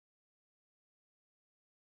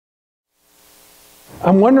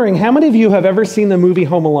I'm wondering, how many of you have ever seen the movie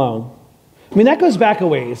Home Alone? I mean, that goes back a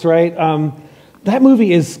ways, right? That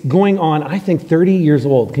movie is going on, I think, 30 years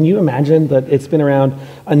old. Can you imagine that it's been around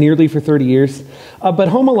nearly for 30 years? But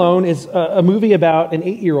Home Alone is a movie about an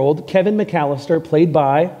 8-year-old, Kevin McAllister, played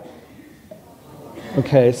by...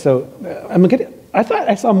 Okay, so I thought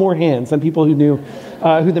I saw more hands than people who knew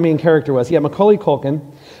who the main character was. Yeah, Macaulay Culkin,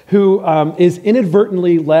 who is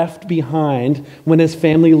inadvertently left behind when his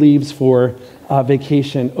family leaves for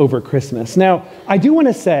vacation over Christmas. Now, I do want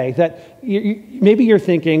to say that maybe you're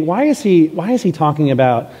thinking, why is he talking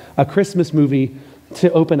about a Christmas movie to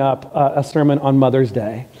open up a sermon on Mother's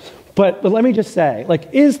Day? But let me just say,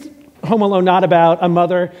 is Home Alone not about a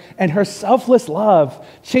mother and her selfless love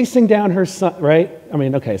chasing down her son, right? I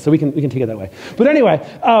mean, okay, so we can take it that way. But anyway,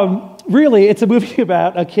 really, it's a movie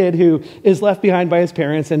about a kid who is left behind by his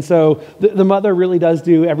parents, and so the mother really does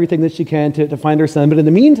do everything that she can to find her son. But in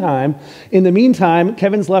the meantime,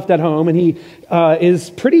 Kevin's left at home, and he is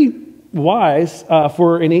pretty wise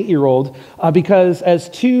for an 8-year-old because as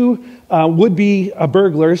two would-be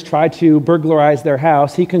burglars try to burglarize their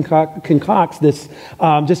house, he concocts this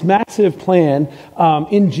just massive plan,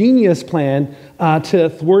 ingenious plan to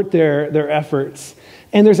thwart their efforts.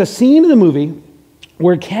 And there's a scene in the movie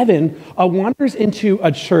where Kevin wanders into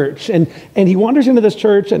a church, and he wanders into this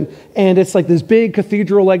church, and it's like this big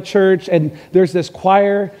cathedral-like church, and there's this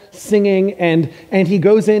choir singing, and he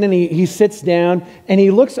goes in and he sits down, and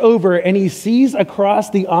he looks over and he sees across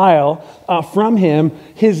the aisle from him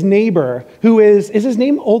his neighbor, who is his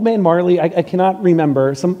name Old Man Marley? I cannot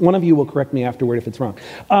remember. One of you will correct me afterward if it's wrong.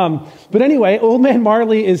 But anyway, Old Man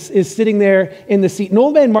Marley is sitting there in the seat, and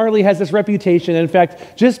Old Man Marley has this reputation. And in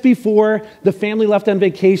fact, just before the family left on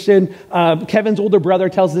vacation, Kevin's older brother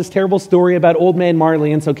tells this terrible story about Old Man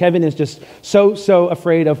Marley, and so Kevin is just so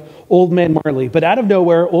afraid of Old Man Marley. But out of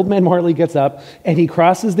nowhere, Old Man Marley gets up, and he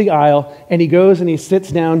crosses the aisle, and he goes and he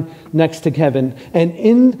sits down next to Kevin. And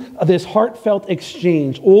in this heartfelt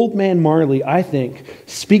exchange, Old Man Marley, I think,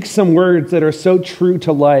 speaks some words that are so true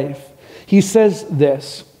to life. He says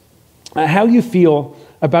this: how you feel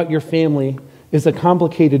about your family is a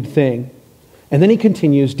complicated thing. And then he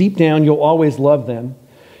continues, deep down, you'll always love them.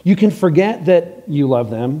 You can forget that you love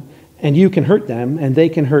them, and you can hurt them, and they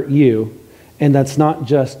can hurt you. And that's not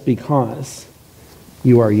just because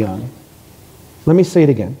you are young. Let me say it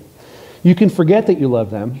again. You can forget that you love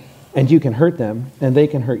them, and you can hurt them, and they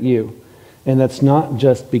can hurt you. And that's not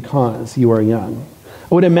just because you are young.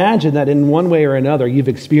 I would imagine that in one way or another, you've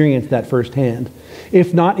experienced that firsthand.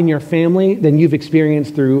 If not in your family, then you've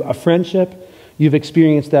experienced through a friendship. You've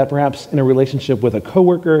experienced that perhaps in a relationship with a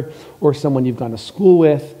coworker or someone you've gone to school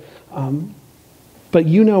with. But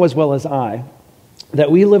you know as well as I that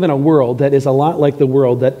we live in a world that is a lot like the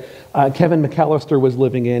world that Kevin McAllister was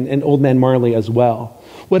living in, and Old Man Marley as well.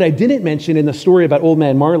 What I didn't mention in the story about Old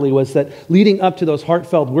Man Marley was that leading up to those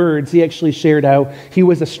heartfelt words, he actually shared how he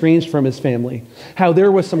was estranged from his family, how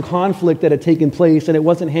there was some conflict that had taken place and it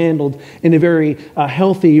wasn't handled in a very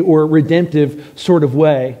healthy or redemptive sort of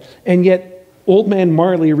way. And yet, Old Man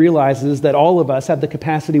Marley realizes that all of us have the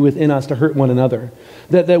capacity within us to hurt one another,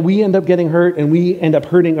 that we end up getting hurt and we end up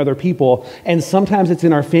hurting other people. And sometimes it's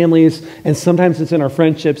in our families, and sometimes it's in our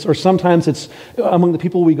friendships, or sometimes it's among the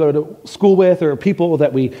people we go to school with, or people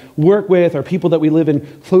that we work with, or people that we live in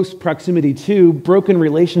close proximity to. Broken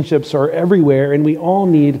relationships are everywhere, and we all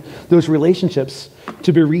need those relationships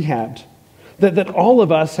to be rehabbed. That all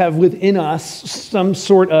of us have within us some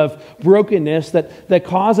sort of brokenness that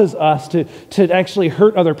causes us to actually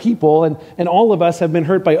hurt other people, and all of us have been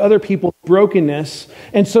hurt by other people's brokenness,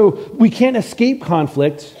 and so we can't escape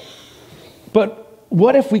conflict. But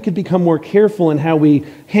what if we could become more careful in how we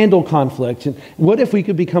handle conflict? And what if we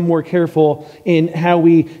could become more careful in how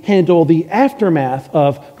we handle the aftermath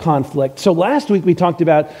of conflict? So last week we talked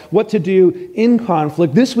about what to do in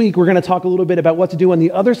conflict. This week we're going to talk a little bit about what to do on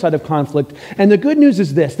the other side of conflict. And the good news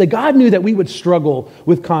is this, that God knew that we would struggle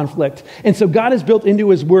with conflict. And so God has built into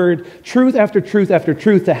His Word truth after truth after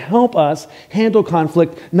truth to help us handle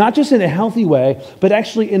conflict, not just in a healthy way, but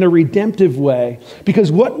actually in a redemptive way. Because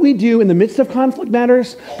what we do in the midst of conflict matters,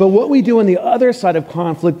 but what we do on the other side of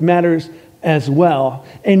conflict matters as well.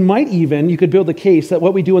 And you could build a case that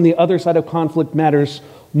what we do on the other side of conflict matters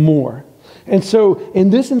more. And so in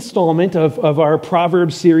this installment of our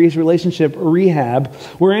Proverbs series, Relationship Rehab,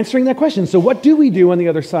 we're answering that question. So what do we do on the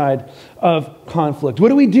other side of conflict? What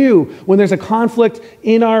do we do when there's a conflict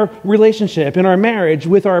in our relationship, in our marriage,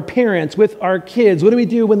 with our parents, with our kids? What do we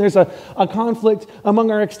do when there's a conflict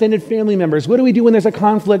among our extended family members? What do we do when there's a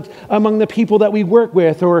conflict among the people that we work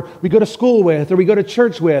with, or we go to school with, or we go to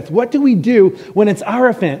church with? What do we do when it's our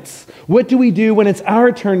offense? What do we do when it's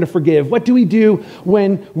our turn to forgive? What do we do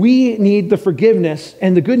when we need the forgiveness?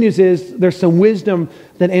 And the good news is there's some wisdom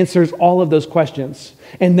that answers all of those questions.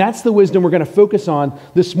 And that's the wisdom we're going to focus on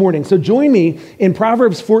this morning. So join me in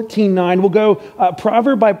Proverbs 14:9. We'll go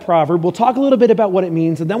proverb by proverb. We'll talk a little bit about what it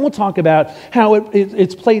means, and then we'll talk about how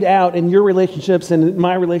it's played out in your relationships and in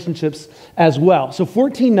my relationships as well. So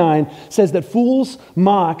 14:9 says that fools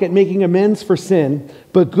mock at making amends for sin,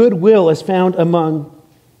 but goodwill is found among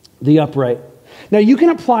the upright. Now, you can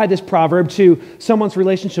apply this proverb to someone's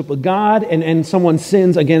relationship with God and someone's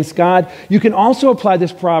sins against God. You can also apply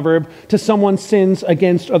this proverb to someone's sins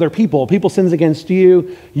against other people. People's sins against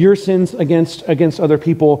you, your sins against other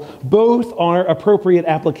people. Both are appropriate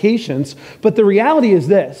applications. But the reality is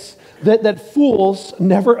this, that fools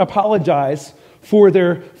never apologize for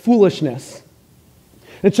their foolishness.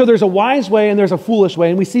 And so there's a wise way and there's a foolish way.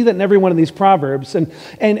 And we see that in every one of these proverbs.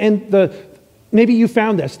 Maybe you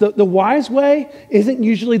found this. The wise way isn't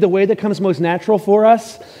usually the way that comes most natural for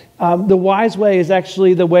us. The wise way is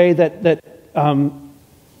actually the way that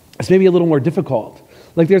is maybe a little more difficult.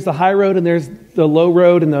 Like there's the high road and there's the low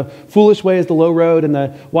road, and the foolish way is the low road and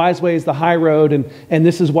the wise way is the high road. And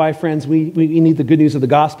this is why, friends, we need the good news of the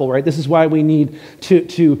gospel, right? This is why we need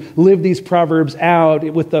to live these proverbs out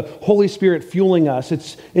with the Holy Spirit fueling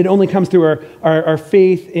us. It only comes through our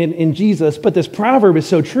faith in Jesus. But this proverb is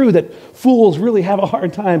so true that fools really have a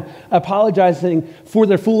hard time apologizing for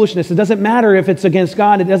their foolishness. It doesn't matter if it's against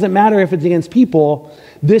God. It doesn't matter if it's against people.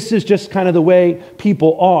 This is just kind of the way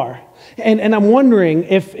people are. And I'm wondering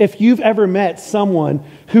if you've ever met someone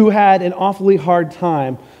who had an awfully hard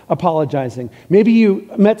time apologizing. Maybe you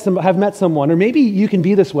have met someone, or maybe you can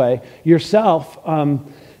be this way yourself,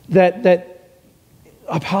 that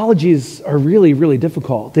apologies are really, really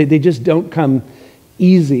difficult. They just don't come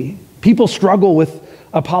easy. People struggle with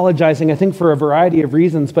apologizing, I think, for a variety of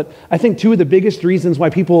reasons, but I think two of the biggest reasons why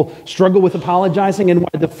people struggle with apologizing and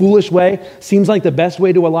why the foolish way seems like the best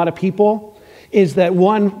way to a lot of people is that,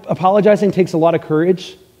 one, apologizing takes a lot of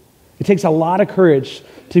courage. It takes a lot of courage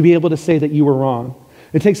to be able to say that you were wrong.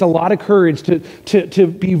 It takes a lot of courage to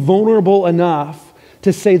be vulnerable enough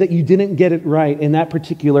to say that you didn't get it right in that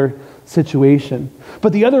particular situation.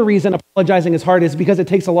 But the other reason apologizing is hard is because it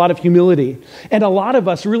takes a lot of humility. And a lot of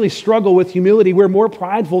us really struggle with humility. We're more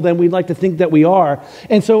prideful than we'd like to think that we are.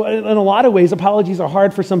 And so in a lot of ways, apologies are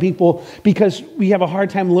hard for some people because we have a hard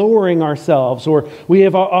time lowering ourselves, or we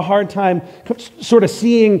have a hard time sort of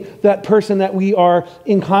seeing that person that we are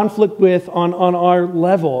in conflict with on our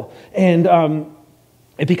level. And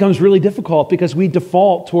it becomes really difficult because we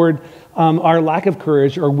default toward our lack of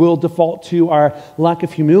courage, or we'll default to our lack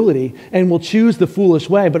of humility, and we'll choose the foolish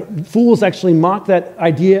way. But fools actually mock that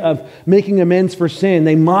idea of making amends for sin.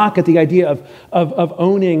 They mock at the idea of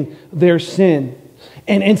owning their sin.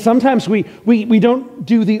 And sometimes we don't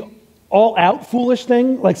do the all-out foolish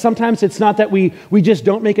thing. Like sometimes it's not that we just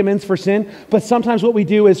don't make amends for sin, but sometimes what we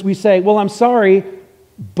do is we say, well, I'm sorry,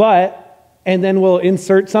 but... and then we'll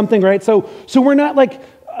insert something, right? So we're not like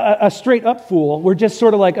a straight up fool. We're just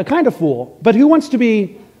sort of like a kind of fool. But who wants to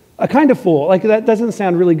be a kind of fool? Like that doesn't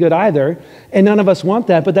sound really good either. And none of us want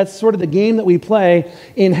that. But that's sort of the game that we play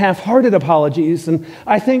in half-hearted apologies. And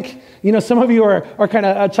I think, some of you are kind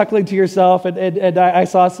of chuckling to yourself. And I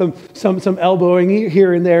saw some elbowing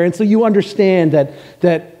here and there. And so you understand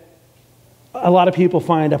that a lot of people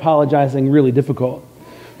find apologizing really difficult.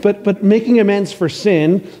 But making amends for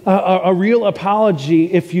sin, a real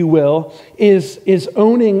apology, if you will, is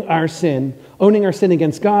owning our sin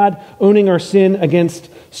against God, owning our sin against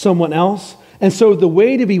someone else. And so the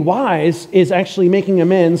way to be wise is actually making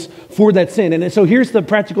amends for that sin. And so here's the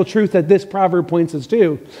practical truth that this proverb points us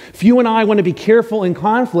to. If you and I want to be careful in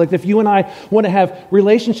conflict, if you and I want to have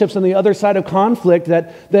relationships on the other side of conflict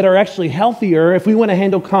that are actually healthier, if we want to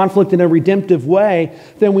handle conflict in a redemptive way,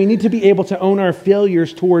 then we need to be able to own our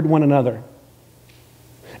failures toward one another.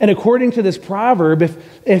 And according to this proverb,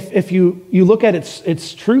 if you look at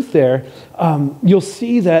its truth there, you'll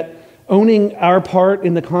see that owning our part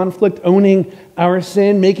in the conflict, owning our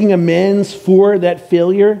sin, making amends for that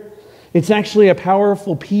failure, it's actually a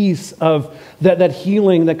powerful piece of that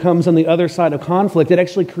healing that comes on the other side of conflict. It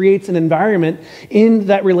actually creates an environment in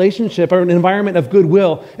that relationship, or an environment of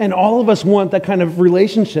goodwill. And all of us want that kind of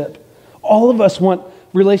relationship. All of us want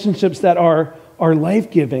relationships that are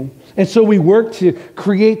life-giving. And so we work to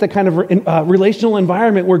create the kind of relational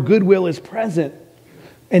environment where goodwill is present.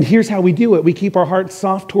 And here's how we do it. We keep our hearts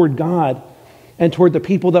soft toward God and toward the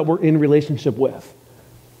people that we're in relationship with.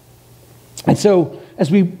 And so as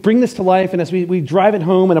we bring this to life and as we drive it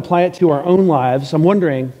home and apply it to our own lives, I'm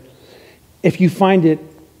wondering if you find it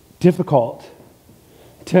difficult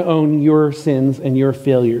to own your sins and your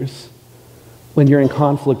failures when you're in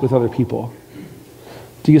conflict with other people.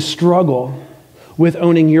 Do you struggle with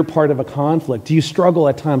owning your part of a conflict? Do you struggle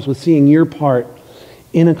at times with seeing your part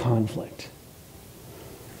in a conflict?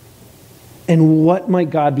 And what might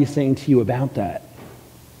God be saying to you about that?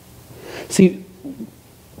 See,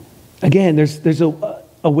 again, there's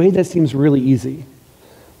a way that seems really easy,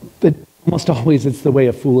 but almost always it's the way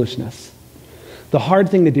of foolishness. The hard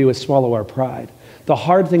thing to do is swallow our pride. The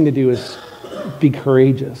hard thing to do is be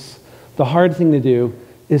courageous. The hard thing to do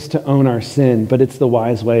is to own our sin, but it's the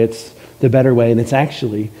wise way, it's the better way, and it's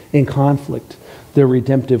actually in conflict, the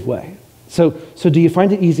redemptive way. So do you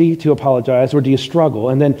find it easy to apologize, or do you struggle?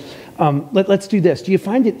 And then let's do this. Do you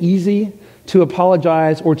find it easy to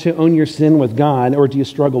apologize or to own your sin with God, or do you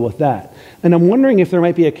struggle with that? And I'm wondering if there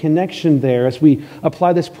might be a connection there as we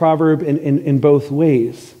apply this proverb in both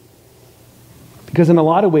ways. Because in a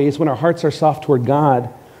lot of ways, when our hearts are soft toward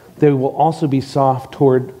God, they will also be soft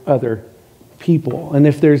toward other people. And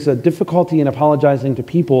if there's a difficulty in apologizing to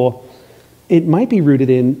people, it might be rooted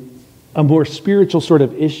in a more spiritual sort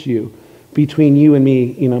of issue between you and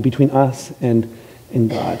me, between us and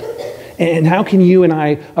God. And how can you and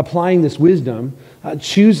I, applying this wisdom,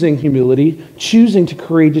 choosing humility, choosing to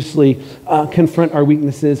courageously confront our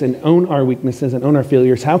weaknesses and own our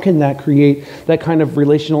failures, how can that create that kind of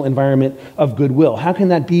relational environment of goodwill? How can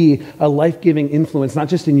that be a life-giving influence, not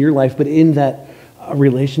just in your life, but in that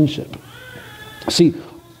relationship? See,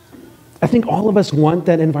 I think all of us want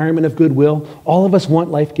that environment of goodwill. All of us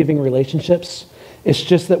want life-giving relationships. It's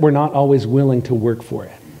just that we're not always willing to work for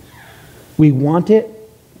it. We want it,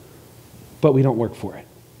 but we don't work for it.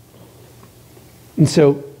 And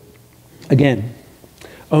so, again,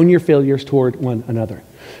 own your failures toward one another.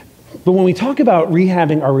 But when we talk about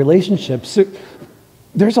rehabbing our relationships,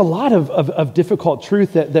 there's a lot of difficult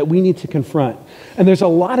truth that we need to confront. And there's a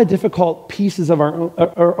lot of difficult pieces of our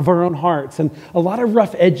own hearts and a lot of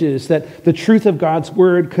rough edges that the truth of God's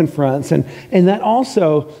word confronts. And that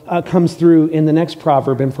also comes through in the next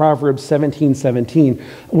proverb, in Proverbs 17:17,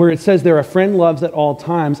 where it says there, a friend loves at all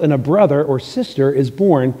times, and a brother or sister is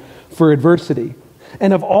born for adversity.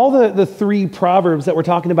 And of all the three proverbs that we're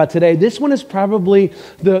talking about today, this one is probably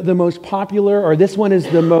the most popular, or this one is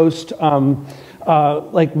the most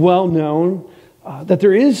well-known, that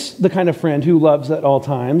there is the kind of friend who loves at all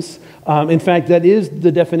times. In fact, that is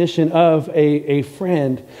the definition of a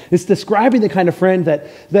friend. It's describing the kind of friend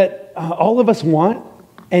that all of us want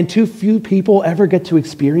and too few people ever get to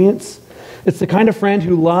experience. It's the kind of friend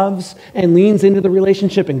who loves and leans into the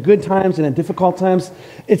relationship in good times and in difficult times.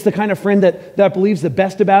 It's the kind of friend that believes the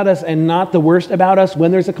best about us and not the worst about us when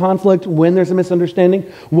there's a conflict, when there's a misunderstanding,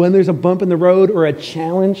 when there's a bump in the road or a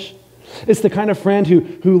challenge. It's the kind of friend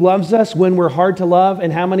who loves us when we're hard to love.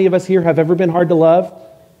 And how many of us here have ever been hard to love?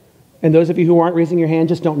 And those of you who aren't raising your hand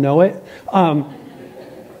just don't know it.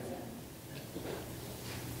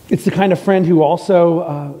 It's the kind of friend who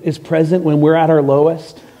also is present when we're at our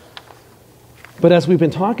lowest. But as we've been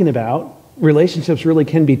talking about, relationships really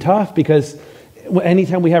can be tough, because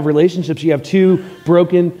anytime we have relationships, you have two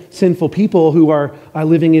broken, sinful people who are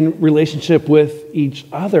living in relationship with each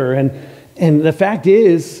other. And the fact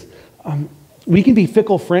is, we can be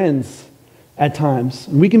fickle friends at times.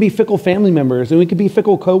 We can be fickle family members, and we can be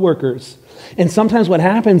fickle coworkers. And sometimes what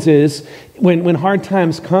happens is, when hard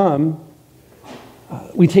times come,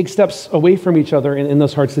 we take steps away from each other in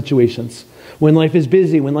those hard situations. When life is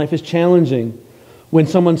busy, when life is challenging, when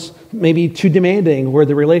someone's maybe too demanding, where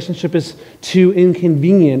the relationship is too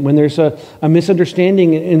inconvenient, when there's a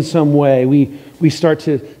misunderstanding in some way, we start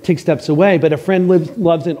to take steps away. But a friend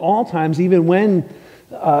loves in all times, even when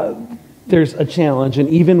there's a challenge, and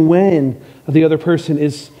even when the other person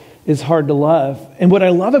is hard to love. And what I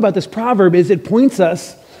love about this proverb is it points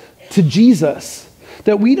us to Jesus.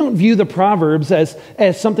 That we don't view the Proverbs as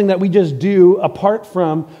something that we just do apart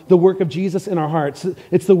from the work of Jesus in our hearts.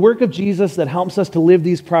 It's the work of Jesus that helps us to live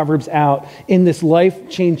these Proverbs out in this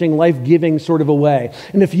life-changing, life-giving sort of a way.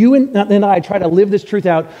 And if you and I try to live this truth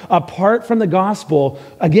out apart from the gospel,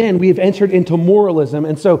 again, we have entered into moralism.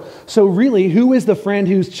 And so really, who is the friend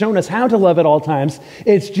who's shown us how to love at all times?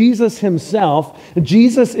 It's Jesus himself.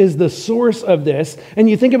 Jesus is the source of this. And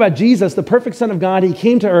you think about Jesus, the perfect Son of God, he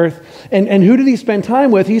came to earth, and who did he spend time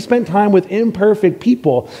time with, he spent time with imperfect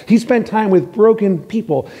people. He spent time with broken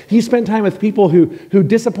people. He spent time with people who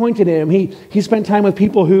disappointed him. He spent time with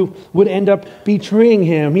people who would end up betraying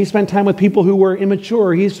him. He spent time with people who were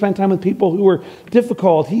immature. He spent time with people who were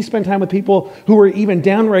difficult. He spent time with people who were even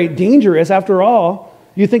downright dangerous. After all,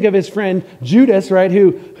 you think of his friend Judas, right,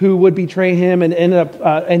 who would betray him and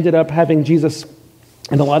ended up having Jesus,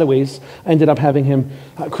 in a lot of ways, ended up having him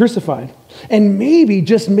crucified. And maybe,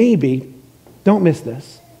 just maybe, don't miss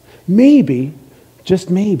this, maybe,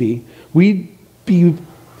 just maybe, we'd be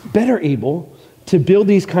better able to build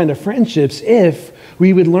these kind of friendships if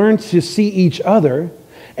we would learn to see each other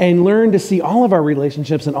and learn to see all of our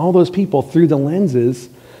relationships and all those people through the lenses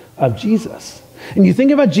of Jesus. And you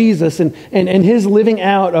think about Jesus and his living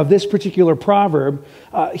out of this particular proverb,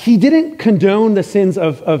 he didn't condone the sins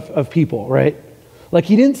of people, right? Like,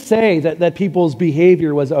 he didn't say that people's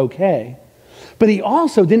behavior was okay. But he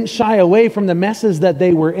also didn't shy away from the messes that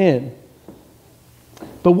they were in.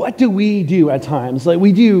 But what do we do at times? Like,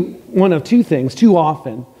 we do one of two things too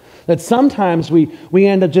often. That sometimes we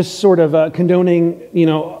end up just sort of condoning,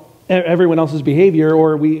 everyone else's behavior,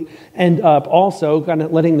 or we end up also kind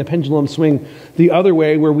of letting the pendulum swing the other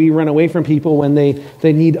way, where we run away from people when they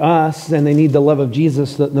need us and they need the love of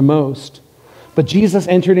Jesus the most. But Jesus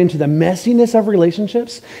entered into the messiness of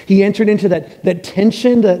relationships. He entered into that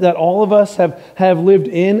tension that all of us have lived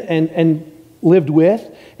in and lived with.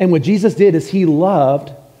 And what Jesus did is he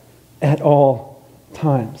loved at all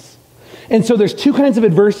times. And so there's two kinds of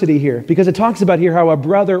adversity here, because it talks about here how a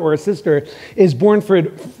brother or a sister is born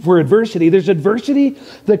for adversity. There's adversity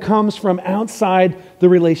that comes from outside the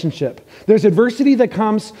relationship. There's adversity that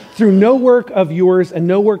comes through no work of yours and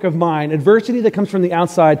no work of mine. Adversity that comes from the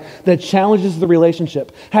outside that challenges the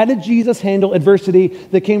relationship. How did Jesus handle adversity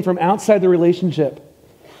that came from outside the relationship?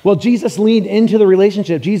 Well, Jesus leaned into the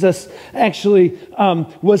relationship. Jesus actually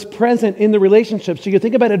was present in the relationship. So you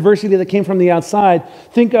think about adversity that came from the outside.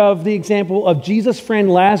 Think of the example of Jesus'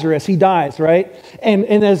 friend Lazarus. He dies, right?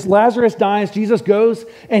 And as Lazarus dies, Jesus goes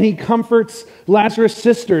and he comforts Lazarus'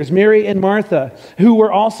 sisters, Mary and Martha, who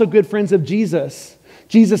were also good friends of Jesus.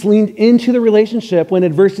 Jesus leaned into the relationship when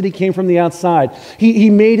adversity came from the outside. He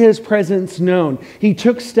made his presence known. He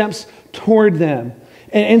took steps toward them.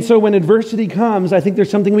 And so when adversity comes, I think there's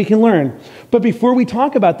something we can learn. But before we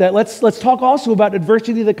talk about that, let's talk also about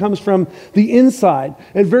adversity that comes from the inside.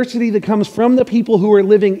 Adversity that comes from the people who are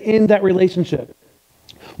living in that relationship.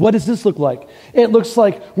 What does this look like? It looks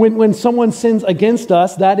like when someone sins against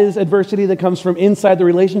us, that is adversity that comes from inside the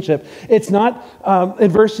relationship. It's not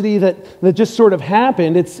adversity that just sort of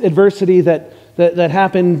happened. It's adversity that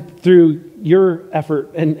happened through your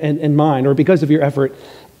effort and mine, or because of your effort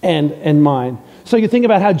and mine. So you think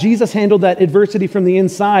about how Jesus handled that adversity from the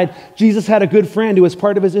inside. Jesus had a good friend who was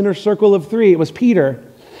part of his inner circle of three. It was Peter.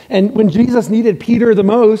 And when Jesus needed Peter the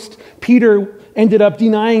most, Peter ended up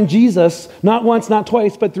denying Jesus not once, not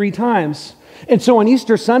twice, but 3 times. And so on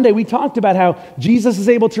Easter Sunday, we talked about how Jesus is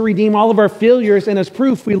able to redeem all of our failures. And as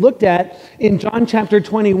proof, we looked at in John chapter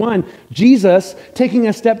 21, Jesus taking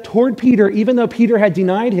a step toward Peter, even though Peter had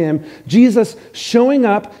denied him, Jesus showing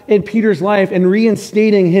up in Peter's life and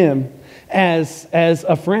reinstating him as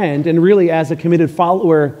a friend and really as a committed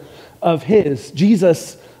follower of his.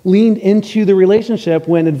 Jesus leaned into the relationship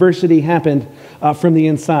when adversity happened from the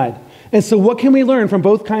inside. And so what can we learn from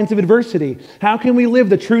both kinds of adversity? How can we live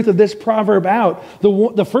the truth of this proverb out?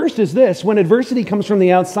 The first is this: when adversity comes from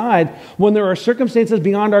the outside, when there are circumstances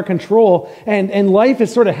beyond our control and life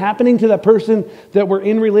is sort of happening to that person that we're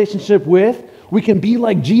in relationship with, we can be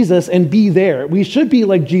like Jesus and be there. We should be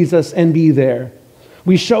like Jesus and be there.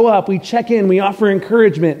 We show up, we check in, we offer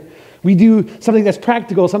encouragement. We do something that's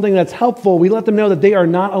practical, something that's helpful. We let them know that they are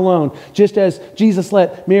not alone, just as Jesus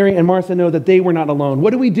let Mary and Martha know that they were not alone. What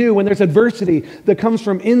do we do when there's adversity that comes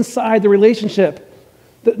from inside the relationship?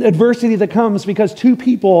 The adversity that comes because 2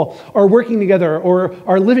 people are working together or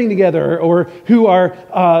are living together or who are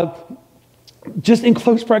just in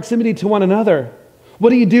close proximity to one another. What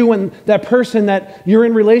do you do when that person that you're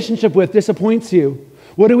in relationship with disappoints you?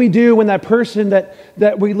 What do we do when that person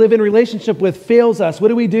that we live in relationship with fails us? What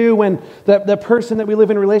do we do when that person that we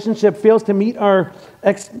live in relationship fails to meet our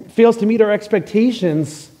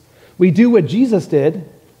expectations? We do what Jesus did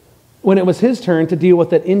when it was his turn to deal with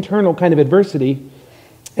that internal kind of adversity,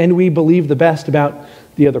 and we believe the best about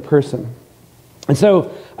the other person. And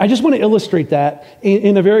so I just want to illustrate that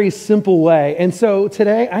in a very simple way. And so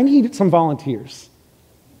today I need some volunteers.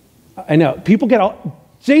 I know, people get all...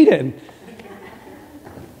 Jaden!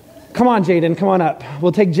 Come on, Jaden, come on up.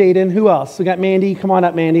 We'll take Jaden. Who else? We got Mandy. Come on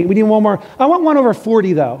up, Mandy. We need one more. I want one over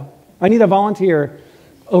 40, though. I need a volunteer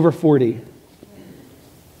over 40.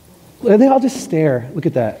 They all just stare. Look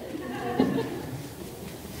at that.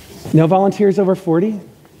 No volunteers over 40?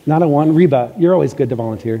 Not a one? Reba, you're always good to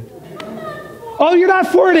volunteer. Oh, you're not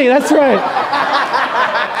 40. That's right.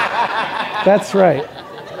 That's right.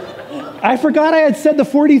 I forgot I had said the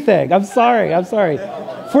 40 thing. I'm sorry.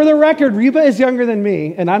 For the record, Reba is younger than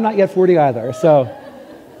me, and I'm not yet 40 either. So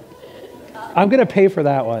I'm going to pay for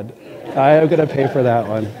that one. I am going to pay for that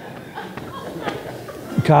one.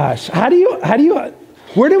 Gosh,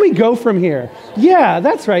 where do we go from here? Yeah,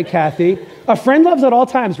 that's right, Kathy. A friend loves at all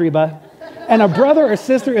times, Reba, and a brother or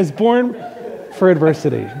sister is born for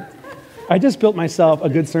adversity. I just built myself a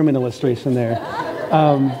good sermon illustration there.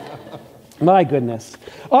 My goodness.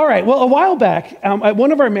 All right, well, a while back, at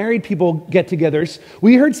one of our married people get-togethers,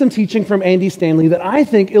 we heard some teaching from Andy Stanley that I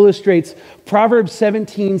think illustrates Proverbs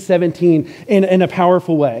 17:17 in a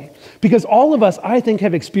powerful way. Because all of us, I think,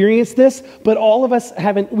 have experienced this, but all of us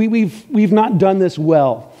haven't, we've not done this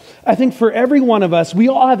well. I think for every one of us, we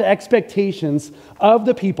all have expectations of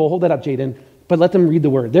the people. Hold that up, Jaden. But let them read the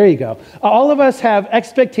word. There you go. All of us have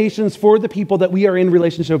expectations for the people that we are in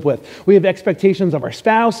relationship with. We have expectations of our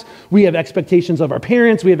spouse. We have expectations of our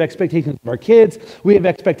parents. We have expectations of our kids. We have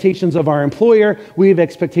expectations of our employer. We have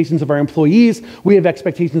expectations of our employees. We have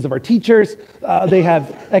expectations of our teachers. They have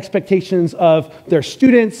expectations of their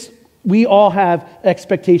students. We all have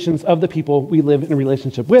expectations of the people we live in a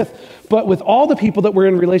relationship with. But with all the people that we're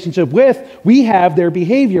in a relationship with, we have their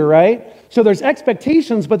behavior, right? So there's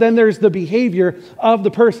expectations, but then there's the behavior of the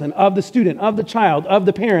person, of the student, of the child, of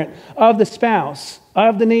the parent, of the spouse,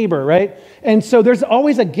 of the neighbor, right? And so there's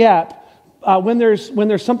always a gap when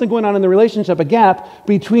there's something going on in the relationship, a gap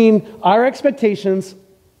between our expectations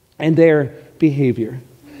and their behavior.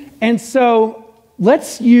 And so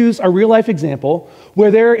let's use a real life example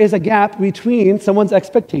where there is a gap between someone's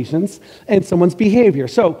expectations and someone's behavior.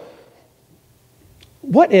 So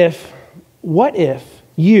what if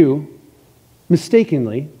you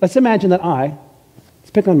mistakenly, let's imagine that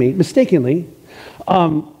let's pick on me, mistakenly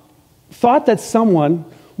thought that someone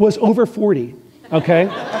was over 40, okay?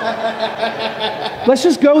 Let's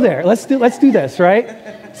just go there. Let's do this, right?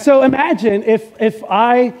 So imagine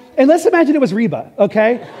and let's imagine it was Reba,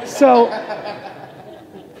 okay? So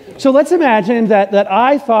let's imagine that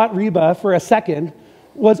I thought Reba for a second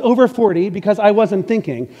was over 40 because I wasn't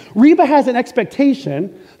thinking. Reba has an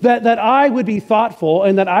expectation that I would be thoughtful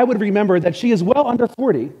and that I would remember that she is well under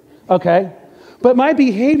 40, okay? But my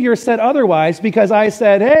behavior said otherwise because I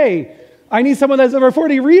said, hey, I need someone that's over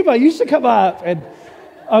 40. Reba, you should come up. And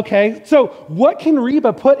okay, so what can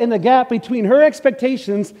Reba put in the gap between her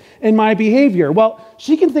expectations and my behavior? Well,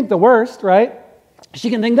 she can think the worst, right? She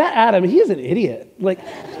can think that Adam, he is an idiot. Like,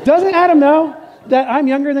 doesn't Adam know that I'm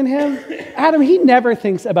younger than him? Adam, he never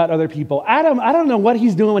thinks about other people. Adam, I don't know what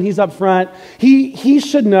he's doing when he's up front. He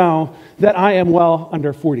should know that I am well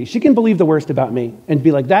under 40. She can believe the worst about me and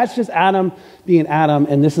be like, that's just Adam being Adam,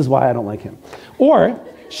 and this is why I don't like him. Or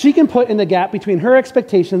she can put in the gap between her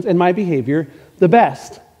expectations and my behavior the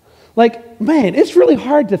best. Like, man, it's really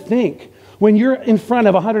hard to think when you're in front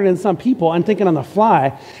of 100 and some people and thinking on the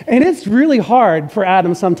fly. And it's really hard for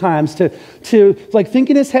Adam sometimes to like think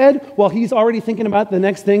in his head while he's already thinking about the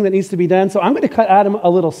next thing that needs to be done. So I'm going to cut Adam a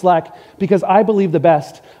little slack because I believe the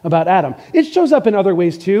best about Adam. It shows up in other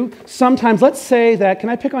ways too. Sometimes, let's say that, can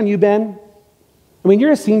I pick on you, Ben? I mean,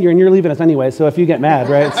 you're a senior and you're leaving us anyway, so if you get mad,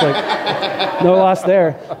 right? It's like, no loss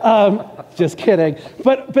there. Just kidding.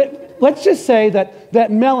 But let's just say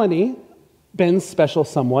that Melanie, Ben's special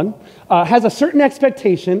someone, has a certain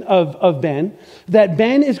expectation of Ben, that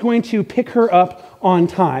Ben is going to pick her up on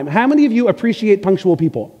time. How many of you appreciate punctual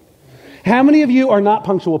people? How many of you are not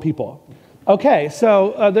punctual people? Okay,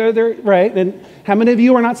 so they're right. And how many of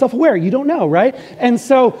you are not self-aware? You don't know, right? And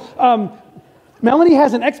so Melanie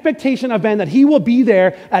has an expectation of Ben that he will be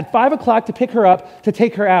there at 5 o'clock to pick her up, to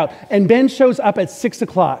take her out. And Ben shows up at 6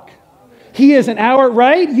 o'clock. He is an hour,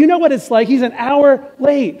 right? You know what it's like. He's an hour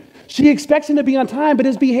late. She expects him to be on time, but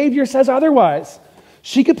his behavior says otherwise.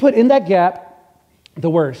 She could put in that gap the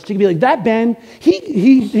worst. She could be like, that Ben,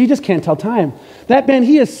 he just can't tell time. That Ben,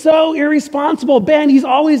 he is so irresponsible. Ben, he's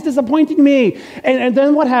always disappointing me. And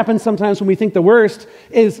then what happens sometimes when we think the worst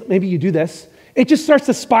is, maybe you do this, it just starts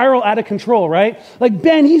to spiral out of control, right? Like,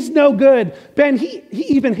 Ben, he's no good. Ben, he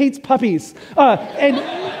even hates puppies.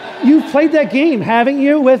 And you've played that game, haven't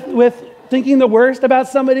you, with thinking the worst about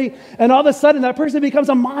somebody, and all of a sudden that person becomes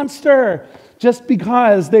a monster just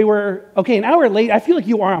because they were, okay, an hour late. I feel like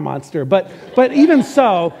you are a monster, but even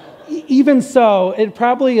so, it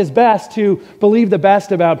probably is best to believe the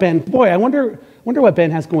best about Ben. Boy, I wonder what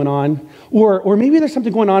Ben has going on, or maybe there's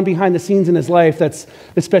something going on behind the scenes in his life that's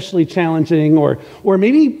especially challenging, or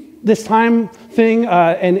maybe this time thing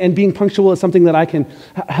and being punctual is something that I can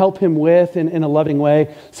help him with in a loving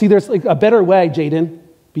way. See, there's like a better way, Jaden,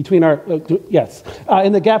 between our,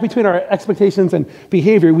 in the gap between our expectations and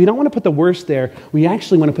behavior. We don't want to put the worst there. We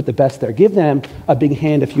actually want to put the best there. Give them a big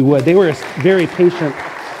hand if you would. They were very patient.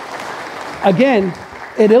 Again,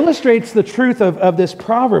 it illustrates the truth of this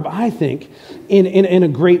proverb, I think, in a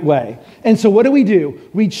great way. And so what do?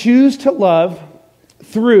 We choose to love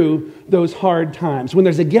through those hard times. When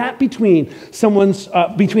there's a gap between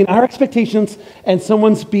between our expectations and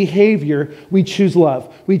someone's behavior, we choose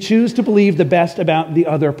love. We choose to believe the best about the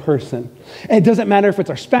other person. And it doesn't matter if it's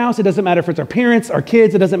our spouse, it doesn't matter if it's our parents, our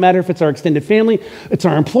kids, it doesn't matter if it's our extended family, it's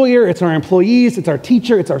our employer, it's our employees, it's our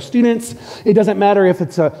teacher, it's our students. It doesn't matter if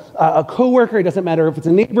it's a coworker, it doesn't matter if it's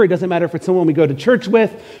a neighbor, it doesn't matter if it's someone we go to church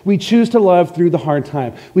with. We choose to love through the hard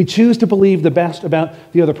time. We choose to believe the best about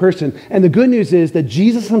the other person. And the good news is that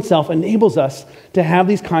Jesus himself enables us to have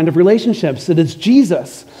these kind of relationships. That it's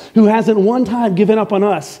Jesus who hasn't one time given up on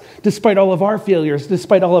us despite all of our failures,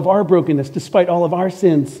 despite all of our brokenness, despite all of our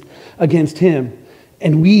sins against him.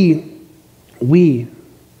 And we,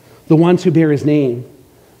 the ones who bear his name,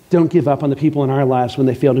 don't give up on the people in our lives when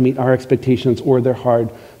they fail to meet our expectations or they're hard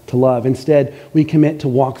to love. Instead, we commit to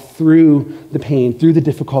walk through the pain, through the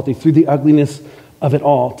difficulty, through the ugliness of it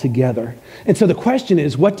all together. And so the question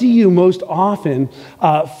is, what do you most often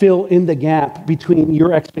fill in the gap between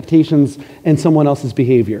your expectations and someone else's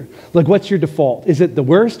behavior? Like, what's your default? Is it the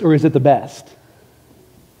worst or is it the best?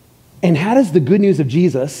 And how does the good news of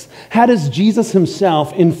Jesus, how does Jesus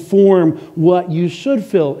himself inform what you should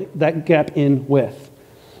fill that gap in with?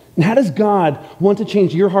 And how does God want to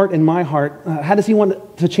change your heart and my heart? How does he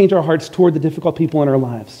want to change our hearts toward the difficult people in our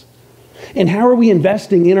lives? And how are we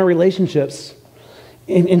investing in our relationships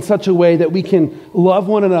in such a way that we can love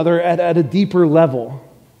one another at a deeper level?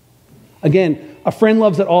 Again, a friend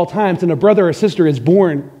loves at all times, and a brother or sister is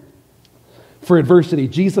born for adversity.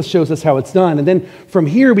 Jesus shows us how it's done. And then from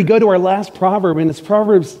here, we go to our last proverb, and it's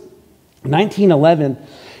Proverbs 19:11.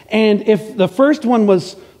 And if the first one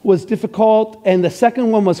was difficult and the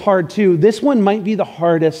second one was hard too, this one might be the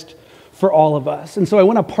hardest for all of us. And so I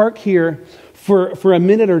want to park here for a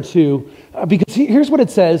minute or two, because here's what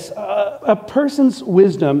it says. A person's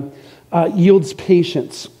wisdom yields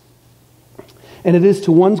patience, and it is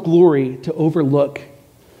to one's glory to overlook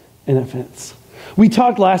an offense. We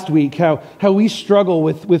talked last week how we struggle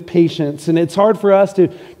with patience, and it's hard for us to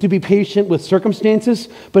be patient with circumstances,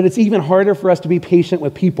 but it's even harder for us to be patient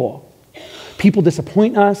with people. People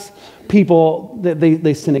disappoint us. People,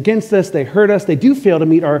 they sin against us. They hurt us. They do fail to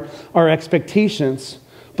meet our expectations.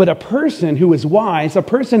 But a person who is wise, a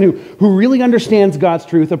person who really understands God's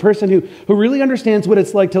truth, a person who really understands what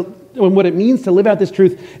it's like and what it means to live out this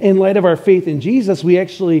truth in light of our faith in Jesus, we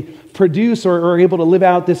actually produce or are able to live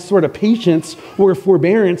out this sort of patience or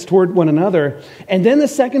forbearance toward one another. And then the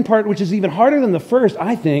second part, which is even harder than the first,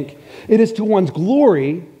 I think, it is to one's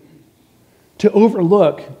glory to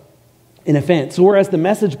overlook an offense. Or as the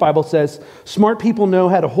Message Bible says, smart people know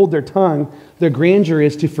how to hold their tongue. Their grandeur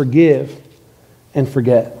is to forgive and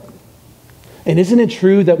forget. And isn't it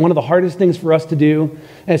true that one of the hardest things for us to do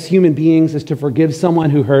as human beings is to forgive someone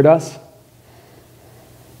who hurt us?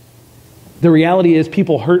 The reality is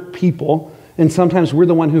people hurt people, and sometimes we're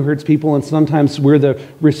the one who hurts people, and sometimes we're the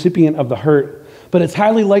recipient of the hurt. But it's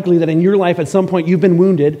highly likely that in your life at some point you've been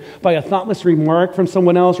wounded by a thoughtless remark from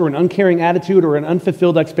someone else, or an uncaring attitude, or an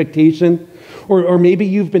unfulfilled expectation, or maybe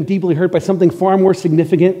you've been deeply hurt by something far more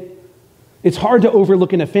significant. It's hard to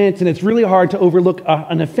overlook an offense, and it's really hard to overlook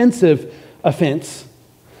an offensive offense.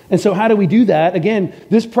 And so how do we do that? Again,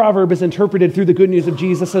 this proverb is interpreted through the good news of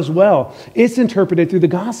Jesus as well. It's interpreted through the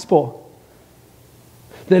gospel.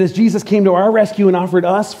 That as Jesus came to our rescue and offered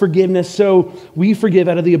us forgiveness, so we forgive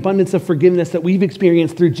out of the abundance of forgiveness that we've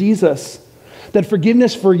experienced through Jesus. That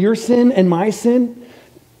forgiveness for your sin and my sin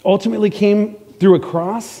ultimately came through a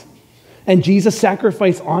cross, and Jesus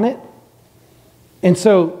sacrificed on it. And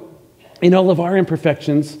so in all of our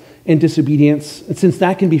imperfections and disobedience, and since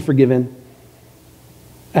that can be forgiven,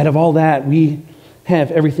 out of all that, we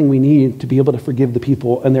have everything we need to be able to forgive the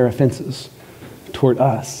people and their offenses toward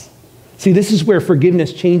us. See, this is where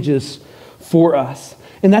forgiveness changes for us.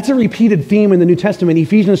 And that's a repeated theme in the New Testament.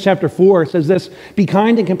 Ephesians chapter 4 says this: be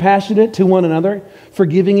kind and compassionate to one another,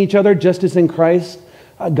 forgiving each other just as in Christ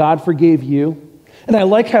God forgave you. And I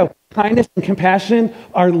like how kindness and compassion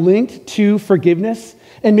are linked to forgiveness.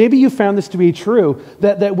 And maybe you found this to be true,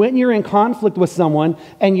 that when you're in conflict with someone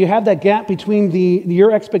and you have that gap between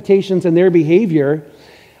your expectations and their behavior,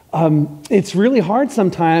 it's really hard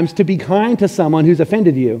sometimes to be kind to someone who's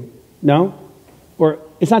offended you. No? Or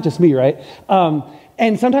it's not just me, right?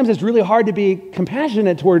 And sometimes it's really hard to be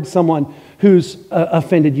compassionate towards someone who's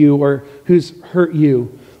offended you or who's hurt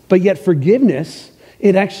you. But yet forgiveness,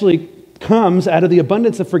 it actually comes out of the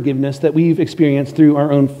abundance of forgiveness that we've experienced through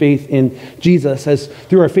our own faith in Jesus. As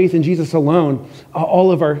through our faith in Jesus alone,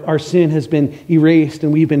 all of our sin has been erased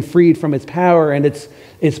and we've been freed from its power and its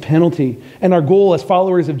penalty. And our goal as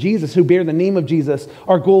followers of Jesus who bear the name of Jesus,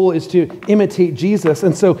 our goal is to imitate Jesus.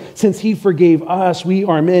 And so since he forgave us, we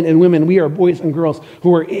are men and women, we are boys and girls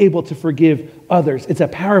who are able to forgive others. It's a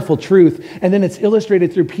powerful truth. And then it's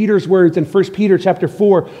illustrated through Peter's words in 1 Peter chapter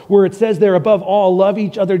 4, where it says there, above all, love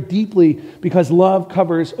each other deeply because love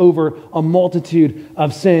covers over a multitude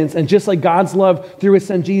of sins. And just like God's love through his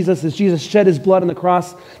son Jesus, as Jesus shed his blood on the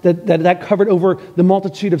cross, that covered over the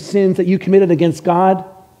multitude of sins that you committed against God,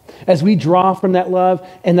 as we draw from that love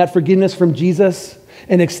and that forgiveness from Jesus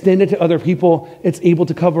and extend it to other people, it's able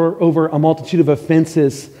to cover over a multitude of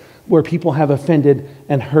offenses where people have offended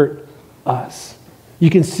and hurt us. You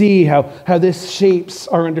can see how this shapes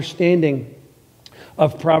our understanding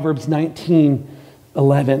of Proverbs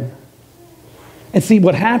 19:11. And see,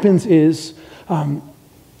 what happens is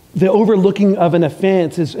the overlooking of an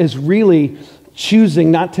offense is really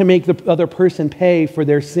choosing not to make the other person pay for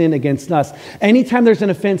their sin against us. Anytime there's an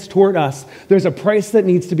offense toward us, there's a price that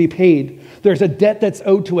needs to be paid. There's a debt that's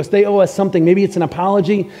owed to us. They owe us something. Maybe it's an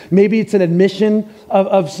apology. Maybe it's an admission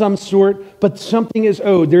of some sort, but something is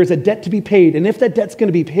owed. There's a debt to be paid. And if that debt's going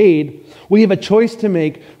to be paid, we have a choice to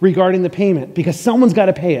make regarding the payment because someone's got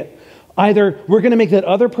to pay it. Either we're going to make that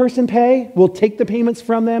other person pay, we'll take the payments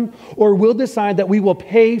from them, or we'll decide that we will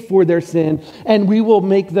pay for their sin and we will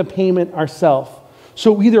make the payment ourselves.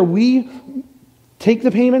 So either we take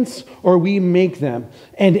the payments or we make them.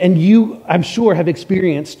 And you, I'm sure, have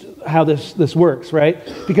experienced how this works, right?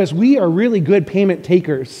 Because we are really good payment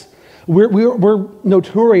takers. We're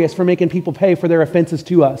notorious for making people pay for their offenses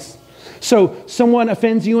to us. So someone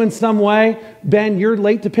offends you in some way. Ben, you're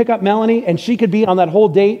late to pick up Melanie, and she could be on that whole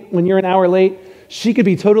date when you're an hour late. She could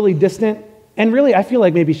be totally distant. And really, I feel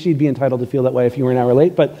like maybe she'd be entitled to feel that way if you were an hour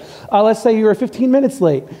late. But let's say you were 15 minutes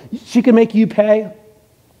late. She could make you pay,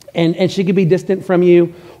 and she could be distant from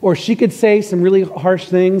you. Or she could say some really harsh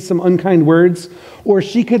things, some unkind words. Or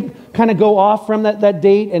she could kind of go off from that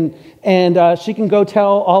date, and she can go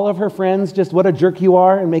tell all of her friends just what a jerk you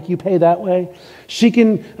are and make you pay that way. She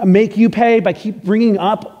can make you pay by keep bringing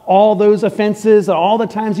up all those offenses, all the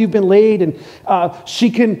times you've been late, and she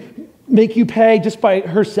can make you pay just by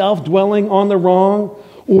herself dwelling on the wrong,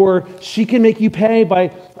 or she can make you pay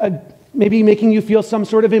by maybe making you feel some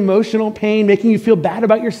sort of emotional pain, making you feel bad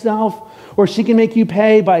about yourself, or she can make you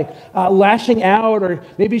pay by lashing out, or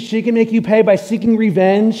maybe she can make you pay by seeking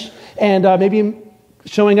revenge and maybe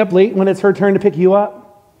showing up late when it's her turn to pick you up.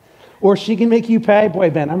 Or she can make you pay, boy,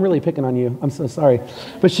 Ben, I'm really picking on you. I'm so sorry.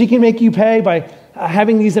 But she can make you pay by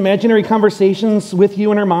having these imaginary conversations with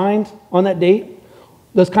you in her mind on that date.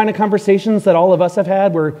 Those kind of conversations that all of us have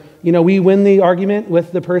had where, we win the argument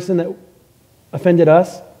with the person that offended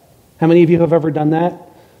us. How many of you have ever done that?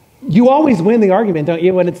 You always win the argument, don't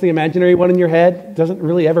you, when it's the imaginary one in your head? It doesn't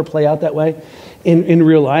really ever play out that way in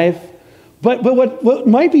real life. But what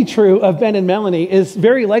might be true of Ben and Melanie is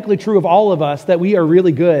very likely true of all of us, that we are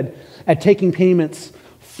really good at taking payments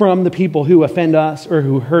from the people who offend us or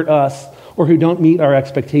who hurt us or who don't meet our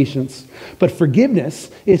expectations. But forgiveness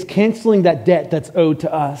is canceling that debt that's owed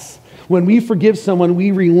to us. When we forgive someone, we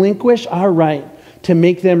relinquish our right to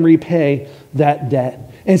make them repay that debt.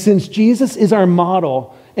 And since Jesus is our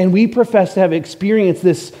model, and we profess to have experienced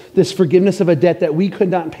this forgiveness of a debt that we could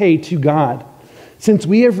not pay to God, since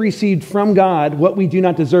we have received from God what we do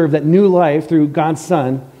not deserve, that new life through God's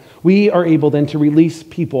Son, we are able then to release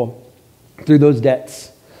people through those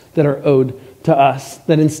debts that are owed to us.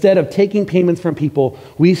 That instead of taking payments from people,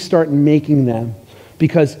 we start making them.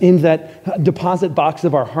 Because in that deposit box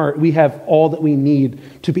of our heart, we have all that we need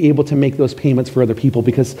to be able to make those payments for other people,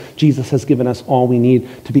 because Jesus has given us all we need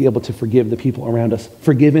to be able to forgive the people around us.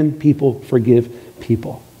 Forgiven people forgive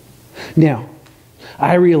people. Now,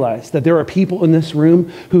 I realize that there are people in this room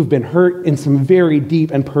who've been hurt in some very deep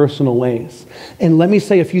and personal ways. And let me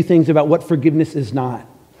say a few things about what forgiveness is not.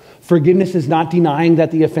 Forgiveness is not denying that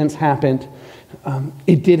the offense happened.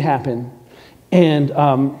 It did happen.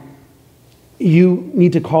 And you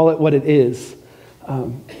need to call it what it is.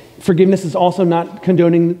 Forgiveness is also not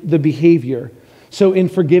condoning the behavior. So in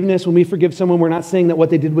forgiveness, when we forgive someone, we're not saying that what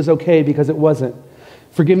they did was okay, because it wasn't.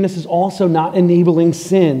 Forgiveness is also not enabling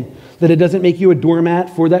sin, that it doesn't make you a doormat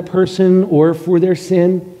for that person or for their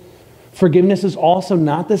sin. Forgiveness is also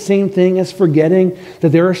not the same thing as forgetting that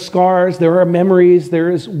there are scars, there are memories,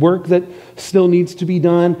 there is work that still needs to be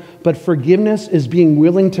done. But forgiveness is being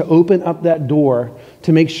willing to open up that door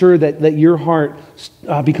to make sure that your heart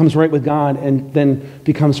becomes right with God and then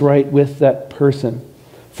becomes right with that person.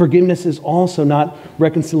 Forgiveness is also not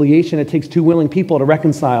reconciliation. It takes two willing people to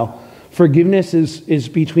reconcile. Forgiveness is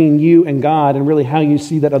between you and God and really how you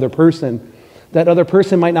see that other person. That other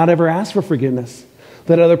person might not ever ask for forgiveness.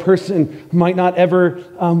 That other person might not ever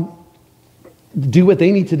do what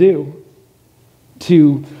they need to do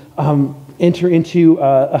to enter into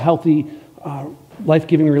a healthy,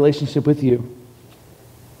 life-giving relationship with you.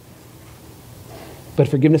 But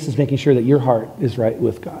forgiveness is making sure that your heart is right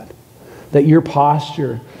with God. That your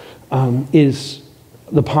posture is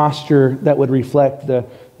the posture that would reflect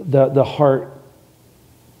the heart,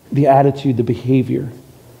 the attitude, the behavior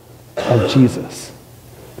of Jesus.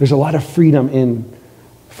 There's a lot of freedom in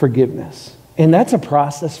forgiveness. And that's a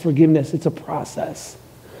process. Forgiveness, it's a process.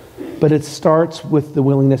 But it starts with the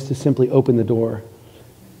willingness to simply open the door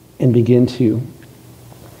and begin to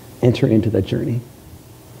enter into that journey.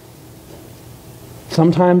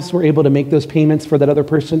 Sometimes we're able to make those payments for that other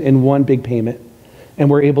person in one big payment, and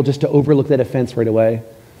we're able just to overlook that offense right away.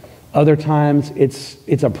 Other times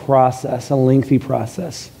it's a process, a lengthy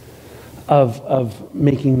process of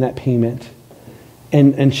making that payment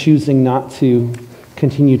and choosing not to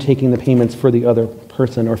continue taking the payments for the other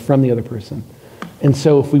person or from the other person. And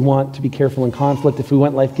so if we want to be careful in conflict, if we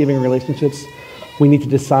want life-giving relationships, we need to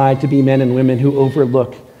decide to be men and women who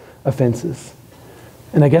overlook offenses.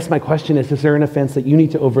 And I guess my question is there an offense that you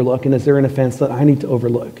need to overlook, and is there an offense that I need to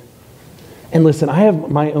overlook? And listen, I have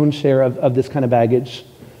my own share of this kind of baggage,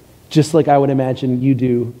 just like I would imagine you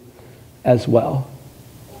do as well.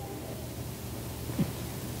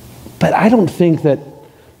 But I don't think that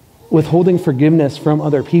withholding forgiveness from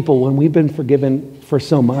other people when we've been forgiven for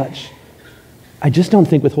so much, I just don't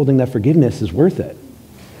think withholding that forgiveness is worth it.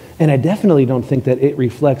 And I definitely don't think that it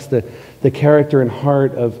reflects the character and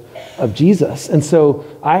heart of Jesus. And so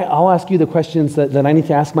I'll ask you the questions that I need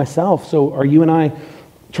to ask myself. So are you and I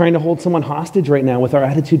trying to hold someone hostage right now with our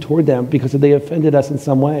attitude toward them because they offended us in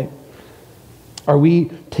some way? Are we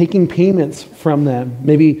taking payments from them,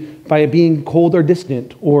 maybe by being cold or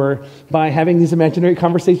distant, or by having these imaginary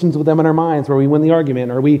conversations with them in our minds where we win the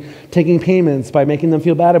argument? Are we taking payments by making them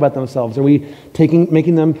feel bad about themselves? Are we taking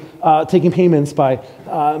payments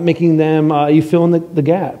by making them, you fill in the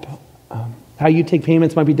gap? How you take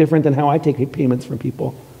payments might be different than how I take payments from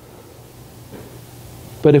people.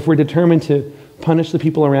 But if we're determined to punish the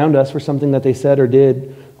people around us for something that they said or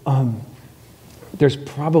did, there's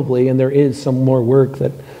probably, and there is, some more work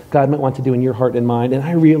that God might want to do in your heart and mind. And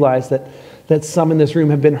I realize that some in this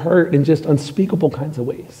room have been hurt in just unspeakable kinds of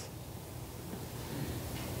ways.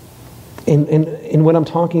 And what I'm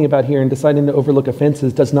talking about here in deciding to overlook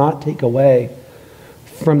offenses does not take away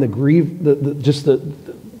from the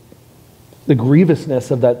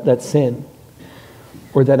grievousness of that sin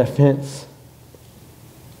or that offense.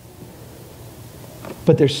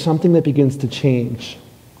 But there's something that begins to change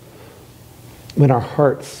when our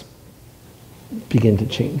hearts begin to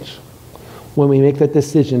change. When we make that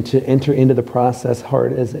decision to enter into the process,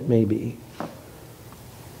 hard as it may be.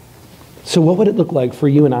 So what would it look like for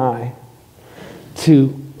you and I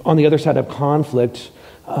to, on the other side of conflict,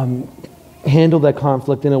 handle that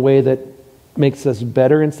conflict in a way that makes us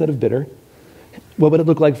better instead of bitter? What would it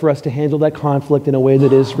look like for us to handle that conflict in a way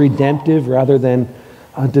that is redemptive rather than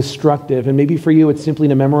destructive? And maybe for you, it's simply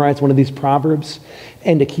to memorize one of these proverbs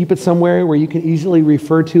and to keep it somewhere where you can easily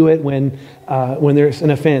refer to it when there's an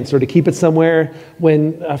offense, or to keep it somewhere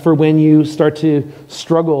for when you start to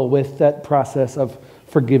struggle with that process of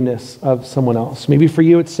forgiveness of someone else. Maybe for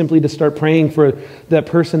you, it's simply to start praying for that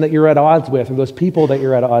person that you're at odds with, or those people that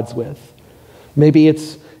you're at odds with. Maybe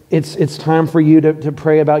it's time for you to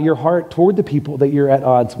pray about your heart toward the people that you're at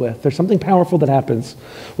odds with. There's something powerful that happens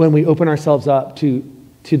when we open ourselves up to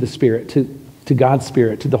the Spirit, to God's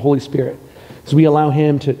Spirit, to the Holy Spirit, as we allow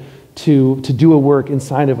Him to do a work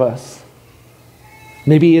inside of us.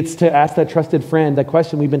 Maybe it's to ask that trusted friend, that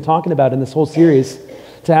question we've been talking about in this whole series,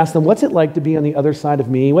 to ask them, what's it like to be on the other side of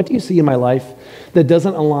me? What do you see in my life that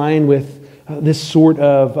doesn't align with this sort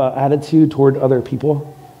of attitude toward other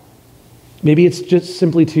people? Maybe it's just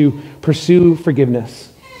simply to pursue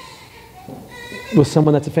forgiveness with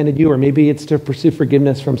someone that's offended you, or maybe it's to pursue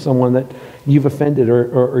forgiveness from someone that you've offended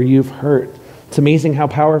or you've hurt. It's amazing how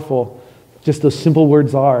powerful just those simple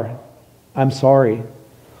words are. I'm sorry,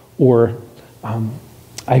 or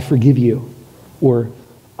I forgive you, or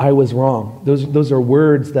I was wrong. Those are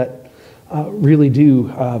words that really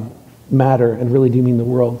do matter and really do mean the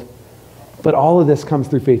world. But all of this comes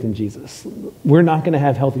through faith in Jesus. We're not going to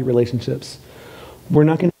have healthy relationships. We're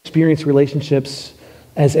not going to experience relationships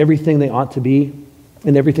as everything they ought to be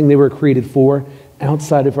and everything they were created for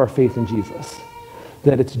outside of our faith in Jesus.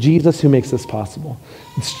 That it's Jesus who makes this possible.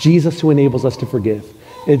 It's Jesus who enables us to forgive.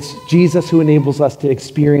 It's Jesus who enables us to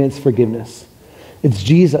experience forgiveness. It's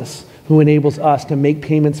Jesus who enables us to make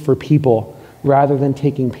payments for people rather than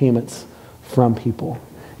taking payments from people.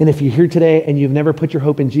 And if you're here today and you've never put your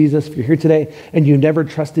hope in Jesus, if you're here today and you've never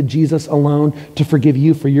trusted Jesus alone to forgive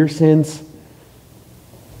you for your sins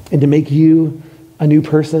and to make you a new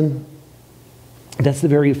person, that's the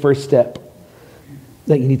very first step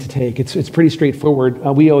that you need to take. It's pretty straightforward.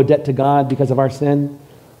 We owe a debt to God because of our sin,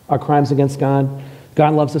 our crimes against God.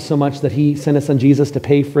 God loves us so much that he sent his son Jesus to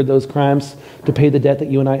pay for those crimes, to pay the debt that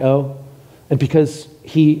you and I owe. And because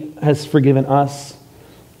he has forgiven us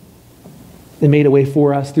and made a way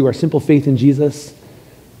for us through our simple faith in Jesus,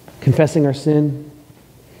 confessing our sin,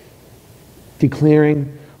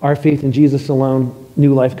 declaring our faith in Jesus alone,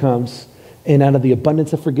 new life comes. And out of the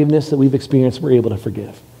abundance of forgiveness that we've experienced, we're able to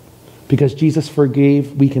forgive. Because Jesus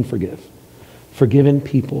forgave, we can forgive. Forgiven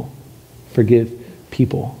people forgive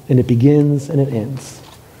people. And it begins and it ends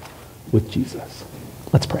with Jesus.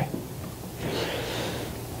 Let's pray.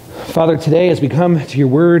 Father, today as we come to your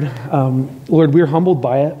word, Lord, we're humbled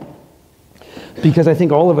by it. Because I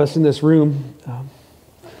think all of us in this room,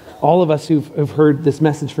 all of us who've heard this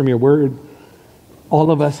message from your word, all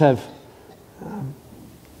of us have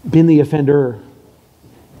been the offender.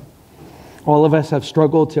 All of us have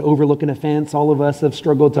struggled to overlook an offense. All of us have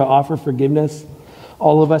struggled to offer forgiveness.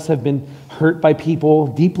 All of us have been hurt by people,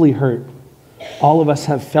 deeply hurt. All of us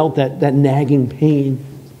have felt that nagging pain.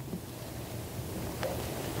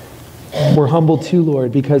 We're humbled too,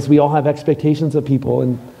 Lord, because we all have expectations of people,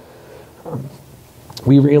 and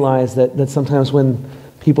we realize that sometimes when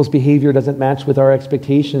people's behavior doesn't match with our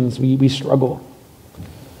expectations, we struggle.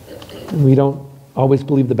 And we don't always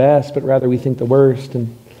believe the best, but rather we think the worst.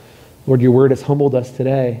 And Lord, your word has humbled us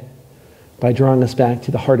today by drawing us back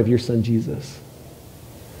to the heart of your son, Jesus.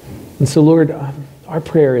 And so, Lord, our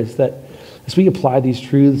prayer is that as we apply these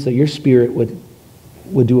truths, that your Spirit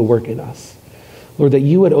would do a work in us. Lord, that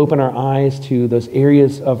you would open our eyes to those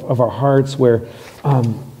areas of our hearts where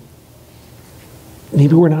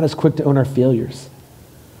maybe we're not as quick to own our failures.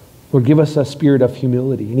 Lord, give us a spirit of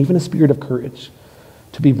humility and even a spirit of courage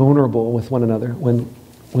to be vulnerable with one another when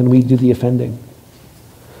we do the offending.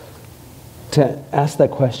 To ask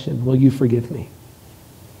that question, will you forgive me?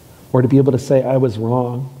 Or to be able to say, I was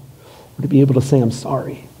wrong. Or to be able to say, I'm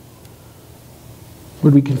sorry.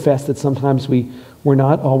 Lord, we confess that sometimes we're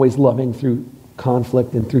not always loving through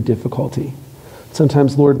conflict and through difficulty.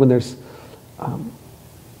 Sometimes, Lord, when there's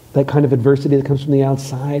that kind of adversity that comes from the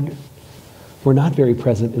outside, we're not very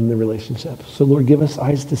present in the relationship. So, Lord, give us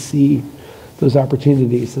eyes to see those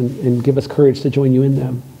opportunities and give us courage to join you in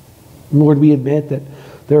them. And Lord, we admit that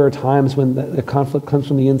there are times when the conflict comes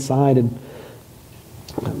from the inside and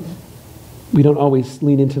we don't always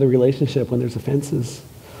lean into the relationship when there's offenses.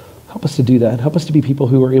 Help us to do that. Help us to be people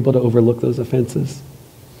who are able to overlook those offenses.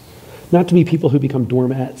 Not to be people who become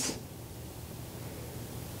doormats.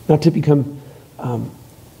 Not to become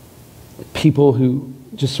people who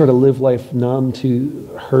just sort of live life numb to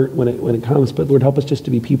hurt when it comes. But Lord, help us just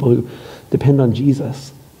to be people who depend on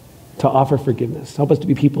Jesus to offer forgiveness. Help us to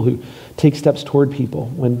be people who take steps toward people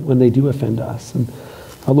when they do offend us. And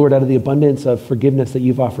Lord, out of the abundance of forgiveness that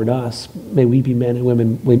you've offered us, may we be men and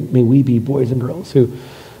women, may we be boys and girls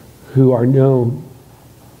who are known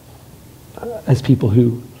as people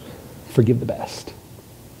who forgive the best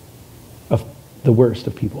of the worst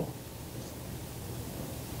of people.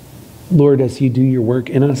 Lord, as you do your work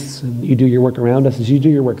in us, and you do your work around us, as you do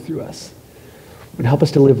your work through us, Lord, help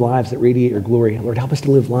us to live lives that radiate your glory. Lord, help us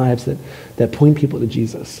to live lives that point people to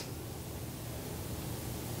Jesus.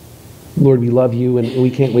 Lord, we love you, and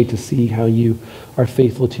we can't wait to see how you are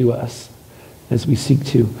faithful to us as we seek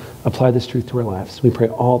to apply this truth to our lives. We pray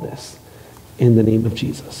all this in the name of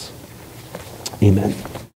Jesus. Amen.